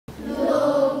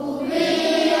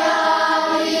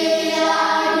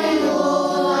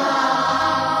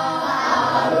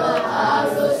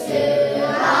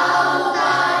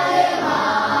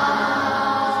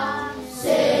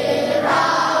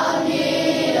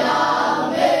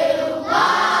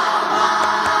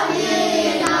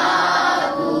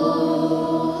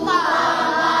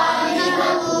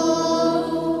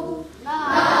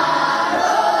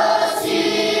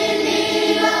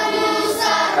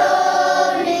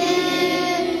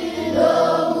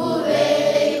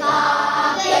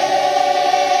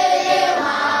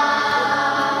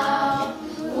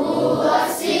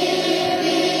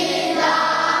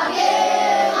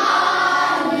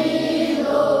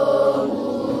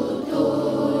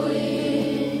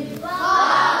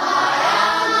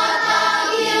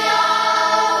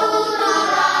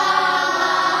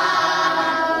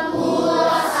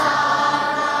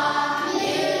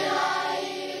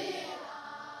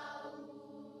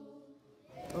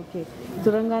Okay.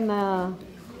 Turangana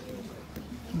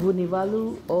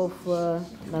Bunivalu of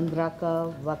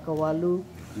Nandraka Vakawalu.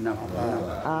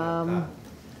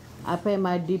 I pay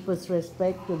my deepest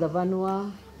respect to the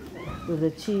Vanua, to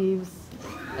the chiefs,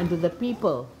 and to the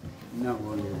people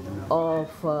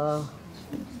of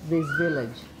this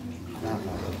village.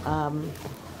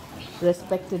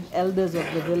 Respected elders of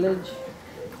the village,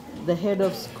 the head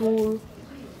of school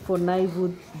for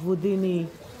Naivucini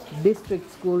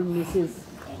District School, Mrs.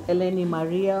 Eleni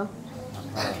Maria,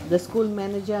 the school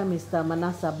manager, Mr.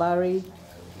 Manasa Bari,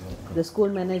 the school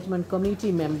management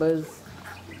committee members,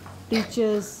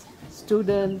 teachers,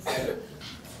 students,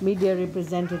 media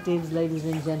representatives, ladies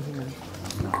and gentlemen.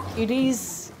 It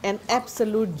is an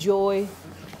absolute joy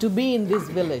to be in this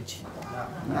village.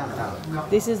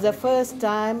 This is the first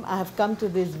time I have come to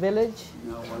this village,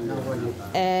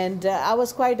 and I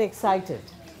was quite excited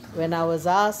when I was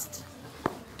asked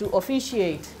to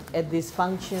officiate at this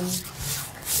function.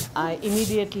 I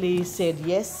immediately said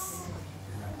yes,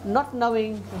 not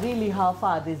knowing really how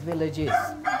far this village is.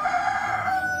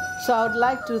 So I would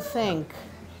like to thank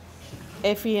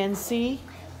FENC.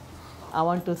 I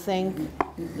want to thank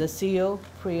the CEO,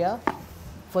 Priya,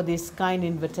 for this kind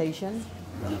invitation.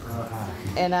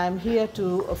 And I'm here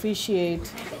to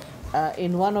officiate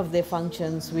in one of their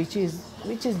functions, which is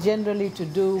generally to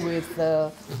do with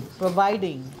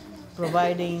providing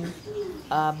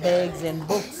bags and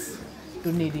books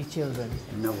to needy children.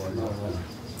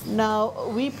 Now,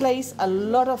 we place a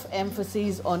lot of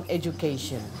emphasis on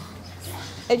education.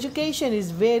 Education is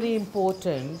very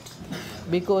important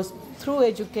because through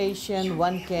education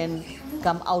one can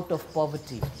come out of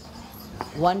poverty.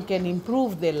 One can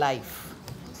improve their life.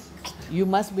 You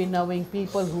must be knowing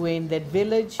people who are in that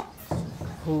village,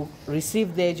 who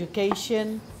received their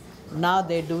education, now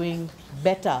they're doing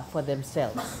better for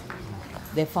themselves.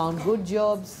 They found good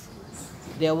jobs,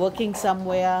 they're working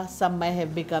somewhere, some might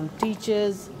have become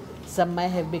teachers, some might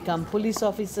have become police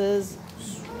officers,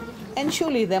 and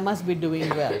surely they must be doing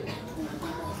well.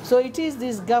 So it is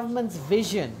this government's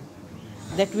vision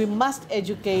that we must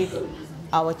educate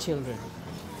our children.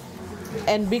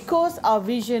 And because our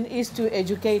vision is to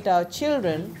educate our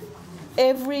children,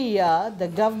 every year the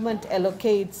government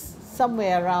allocates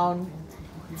somewhere around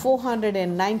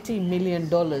 $490 million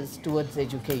towards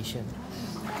education.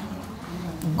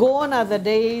 Gone are the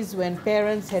days when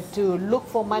parents had to look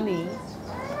for money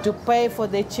to pay for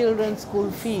their children's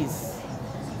school fees.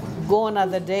 Gone are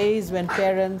the days when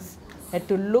parents had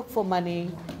to look for money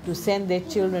to send their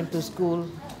children to school,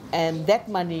 and that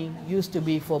money used to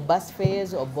be for bus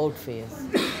fares or boat fares.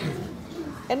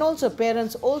 And also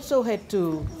parents also had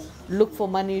to look for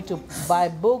money to buy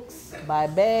books, buy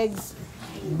bags,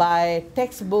 buy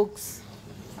textbooks.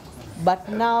 But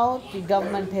now the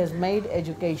government has made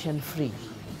education free.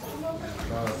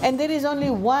 And there is only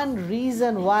one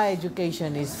reason why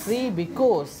education is free,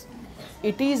 because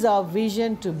it is our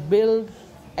vision to build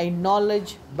a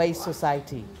knowledge-based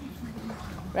society.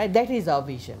 Right? That is our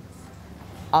vision.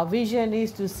 Our vision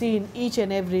is to see in each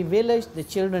and every village the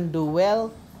children do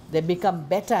well, they become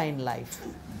better in life.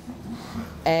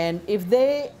 And if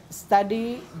they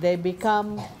study, they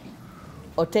become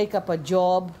or take up a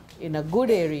job in a good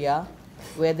area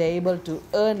where they're able to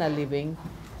earn a living,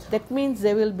 that means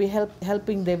they will be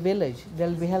helping their village,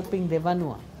 they'll be helping their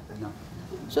Vanua.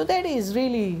 So that is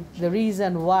really the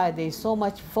reason why there is so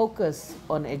much focus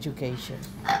on education.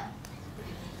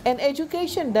 And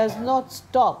education does not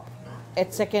stop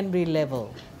at secondary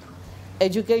level.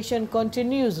 Education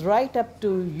continues right up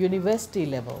to university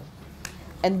level.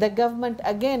 And the government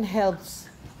again helps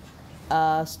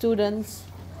students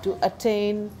to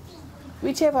attain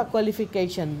whichever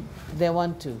qualification they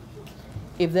want to.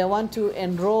 If they want to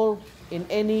enroll in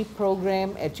any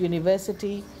program at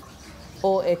university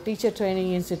or a teacher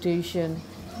training institution,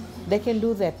 they can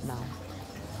do that now.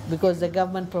 Because the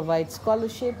government provides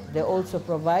scholarship, they also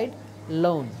provide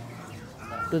loan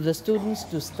to the students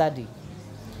to study.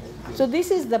 So this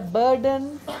is the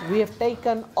burden we have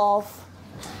taken off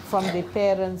from the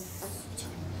parents'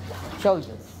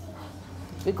 shoulders.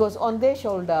 Because on their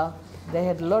shoulder, they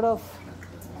had a lot of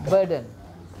burden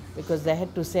because they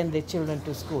had to send their children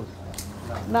to school.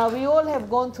 Now, we all have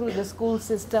gone through the school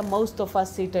system, most of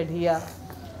us seated here,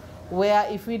 where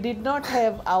if we did not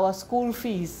have our school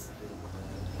fees,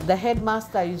 the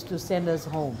headmaster used to send us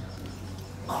home.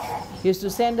 He used to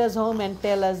send us home and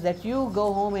tell us that you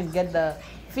go home and get the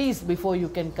fees before you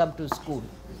can come to school.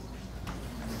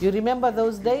 You remember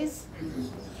those days?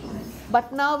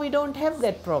 But now we don't have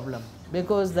that problem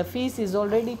because the fees is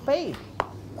already paid.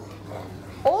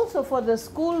 Also for the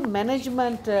school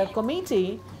management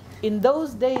committee, in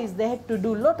those days they had to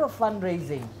do a lot of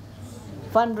fundraising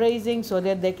so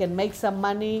that they can make some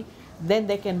money, then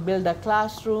they can build a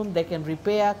classroom, they can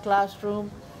repair a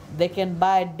classroom, they can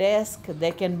buy a desk,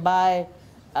 they can buy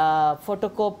a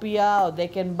photocopier, or they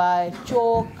can buy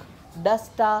chalk,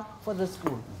 duster for the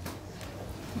school.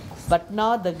 But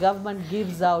now the government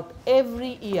gives out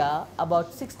every year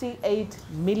about $68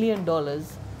 million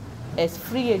as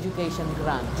free education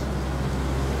grant.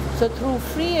 So through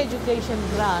free education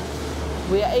grant,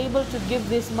 we are able to give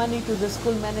this money to the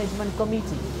school management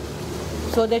committee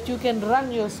so that you can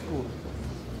run your school,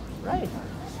 right?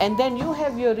 And then you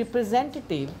have your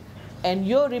representative, and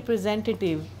your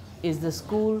representative is the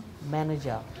school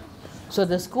manager. So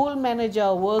the school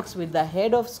manager works with the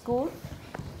head of school,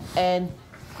 and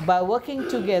by working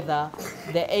together,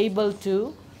 they're able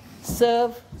to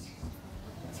serve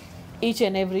each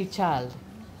and every child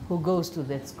who goes to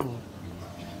that school.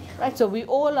 Right? So we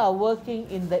all are working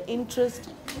in the interest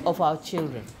of our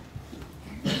children.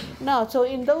 Now, so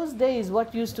in those days,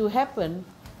 what used to happen,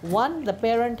 one, the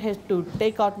parent has to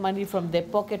take out money from their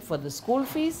pocket for the school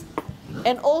fees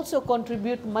and also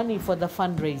contribute money for the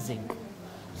fundraising.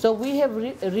 So we have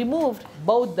removed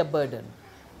both the burden.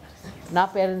 Now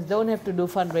parents don't have to do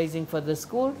fundraising for the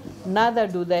school, neither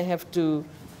do they have to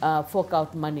fork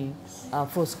out money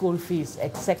for school fees,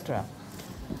 etc.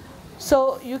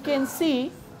 So you can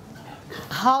see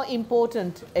how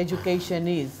important education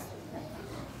is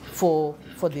for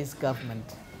this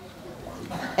government.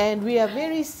 And we are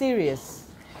very serious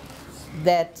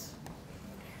that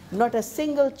not a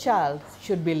single child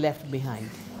should be left behind.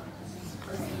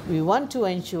 We want to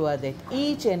ensure that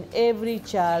each and every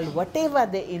child, whatever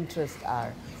their interests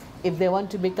are, if they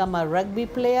want to become a rugby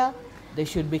player, they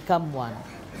should become one.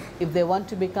 If they want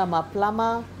to become a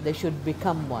plumber, they should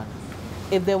become one.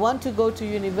 If they want to go to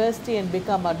university and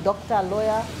become a doctor,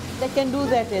 lawyer, they can do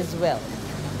that as well.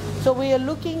 So we are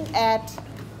looking at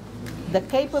the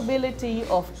capability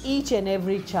of each and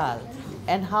every child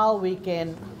and how we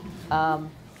can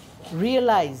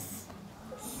realize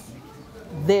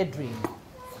their dream.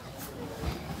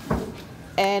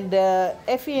 And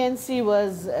FENC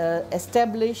was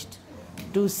established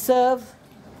to serve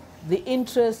the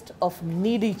interest of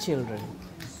needy children.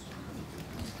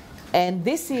 And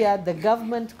this year, the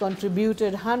government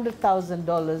contributed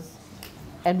 $100,000,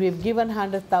 and we've given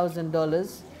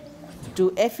 $100,000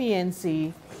 to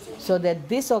FENC so that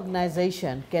this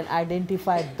organization can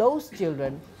identify those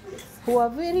children who are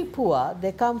very poor.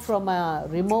 They come from a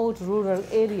remote rural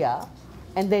area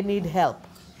and they need help.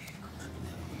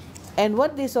 And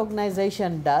what this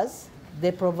organization does,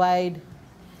 they provide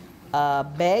a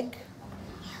bag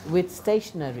with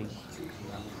stationery.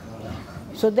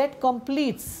 So that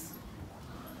completes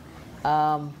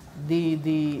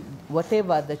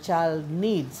whatever the child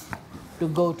needs to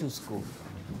go to school.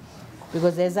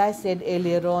 Because as I said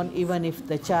earlier on, even if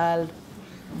the child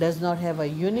does not have a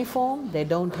uniform, they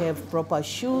don't have proper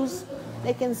shoes,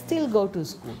 they can still go to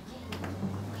school.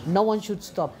 No one should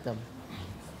stop them,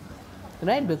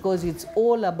 right? Because it's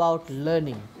all about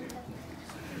learning.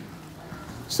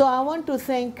 So I want to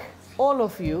thank all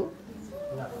of you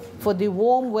for the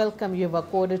warm welcome you've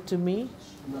accorded to me,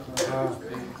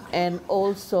 and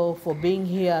also for being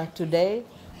here today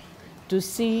to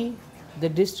see the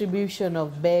distribution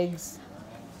of bags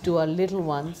to our little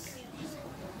ones.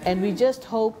 And we just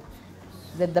hope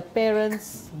that the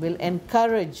parents will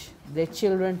encourage their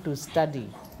children to study.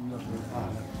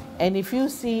 And if you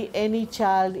see any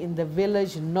child in the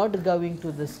village not going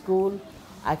to the school,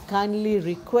 I kindly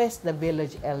request the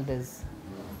village elders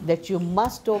that you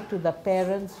must talk to the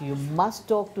parents, you must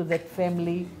talk to that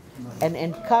family and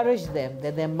encourage them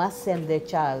that they must send their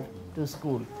child to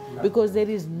school. Because there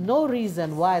is no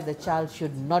reason why the child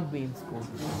should not be in school.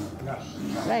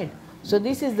 Right? So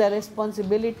this is the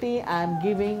responsibility I am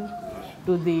giving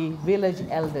to the village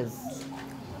elders.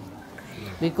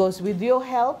 Because with your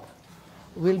help,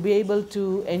 we'll be able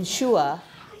to ensure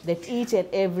that each and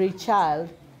every child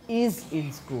is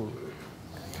in school.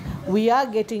 We are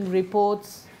getting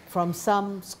reports from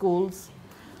some schools.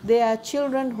 There are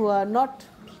children who are not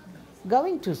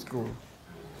going to school.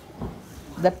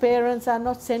 The parents are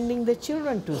not sending the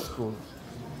children to school.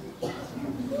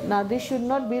 Now this should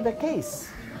not be the case,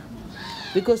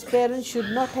 because parents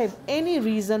should not have any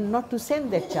reason not to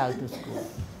send their child to school.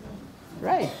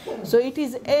 Right? So it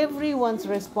is everyone's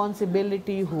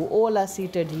responsibility, who all are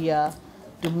seated here,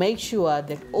 to make sure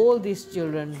that all these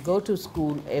children go to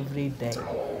school every day.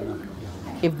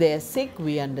 If they are sick,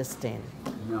 we understand.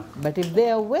 But if they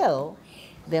are well,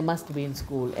 they must be in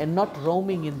school and not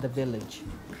roaming in the village.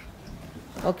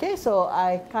 Okay, so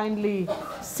I kindly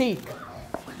seek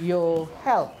your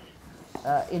help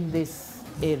in this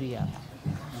area.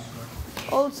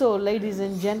 Also, ladies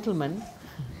and gentlemen,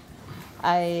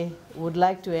 I would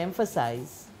like to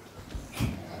emphasize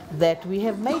that we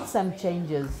have made some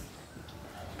changes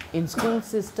in school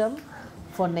system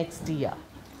for next year.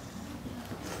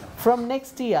 From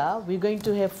next year, we're going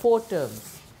to have 4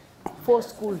 terms, 4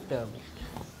 school terms.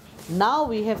 Now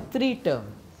we have 3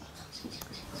 terms.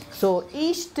 So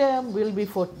each term will be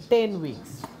for 10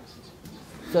 weeks.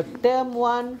 So term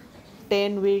 1,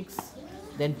 10 weeks,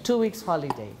 then 2 weeks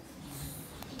holiday.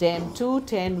 Term 2,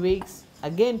 10 weeks,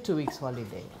 again 2 weeks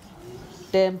holiday.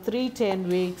 Term 3, 10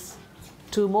 weeks,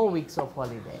 2 more weeks of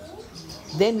holiday.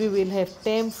 Then we will have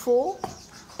term 4,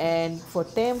 and for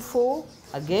term 4,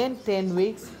 again 10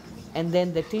 weeks, and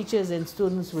then the teachers and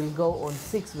students will go on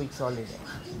 6 weeks holiday.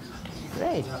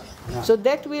 Right? Yeah. So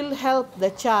that will help the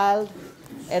child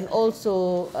and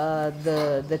also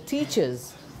the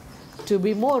teachers to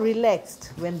be more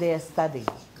relaxed when they are studying.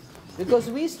 Because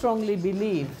we strongly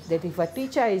believe that if a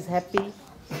teacher is happy,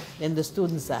 then the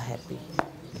students are happy.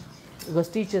 Because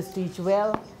teachers teach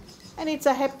well, and it's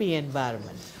a happy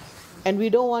environment. And we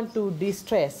don't want to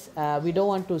distress, we don't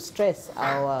want to stress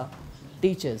our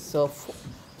teachers.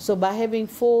 So by having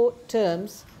 4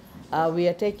 terms, we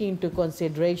are taking into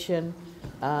consideration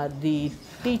the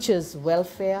teachers'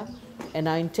 welfare, and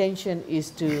our intention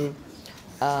is to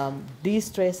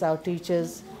de-stress our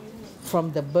teachers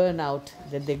from the burnout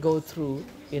that they go through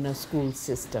in a school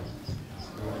system.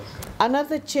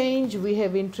 Another change we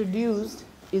have introduced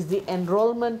is the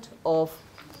enrollment of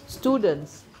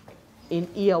students in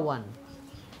year 1.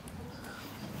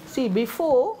 See,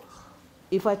 before,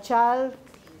 if a child,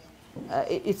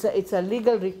 it's a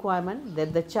legal requirement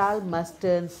that the child must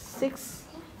turn 6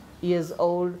 years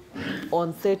old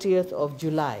on 30th of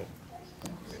July.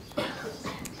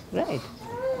 Right.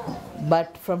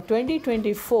 But from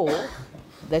 2024,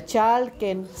 the child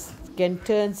can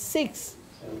turn 6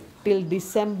 till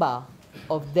December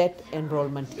of that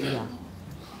enrollment year.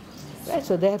 Right,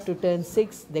 so they have to turn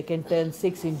 6. They can turn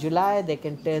 6 in July, they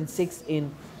can turn 6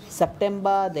 in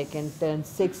September, they can turn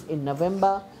 6 in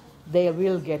November. They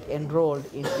will get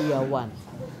enrolled in year 1.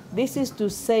 This is to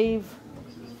save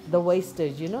the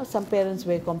wastage. You know, some parents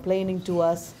were complaining to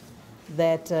us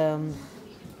that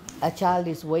a child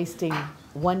is wasting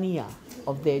 1 year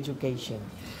of their education.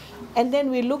 And then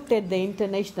we looked at the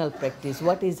international practice,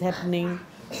 what is happening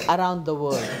around the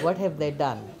world, what have they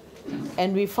done?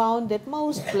 And we found that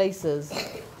most places,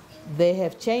 they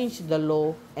have changed the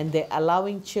law and they're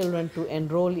allowing children to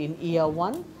enroll in year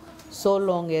 1 so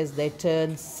long as they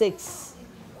turn 6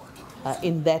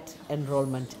 in that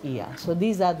enrollment year. So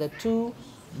these are the 2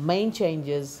 main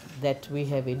changes that we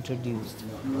have introduced.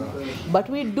 But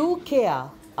we do care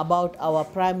about our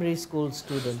primary school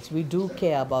students. We do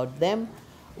care about them.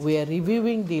 We are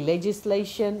reviewing the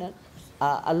legislation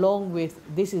along with,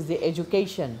 this is the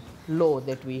education law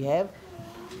that we have,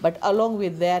 but along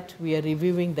with that we are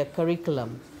reviewing the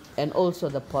curriculum and also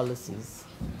the policies.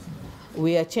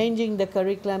 We are changing the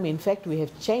curriculum. In fact, we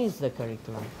have changed the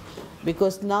curriculum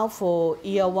because now for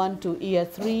year 1 to year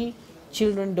 3,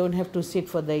 children don't have to sit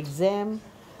for the exam.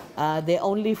 They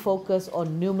only focus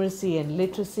on numeracy and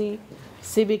literacy,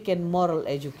 civic and moral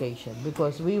education,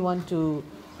 because we want to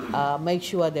make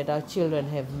sure that our children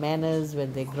have manners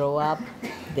when they grow up,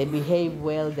 they behave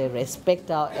well, they respect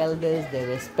our elders, they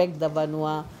respect the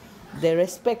Vanua, they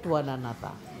respect one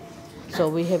another. So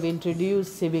we have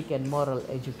introduced civic and moral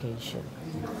education,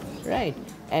 right?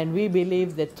 And we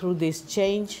believe that through this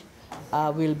change,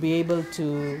 we'll be able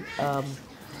to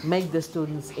make the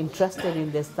students interested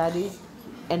in their studies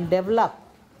and develop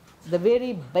the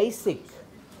very basic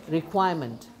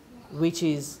requirement, which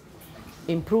is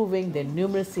improving their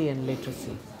numeracy and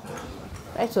literacy.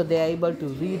 Right? So they are able to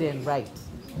read and write.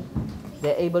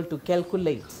 They are able to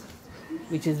calculate,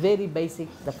 which is very basic,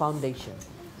 the foundation.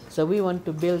 So we want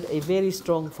to build a very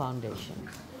strong foundation.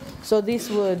 So these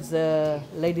words,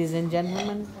 ladies and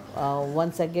gentlemen,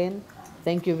 once again,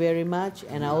 thank you very much,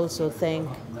 and I also thank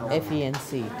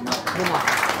FENC. Good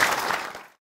night.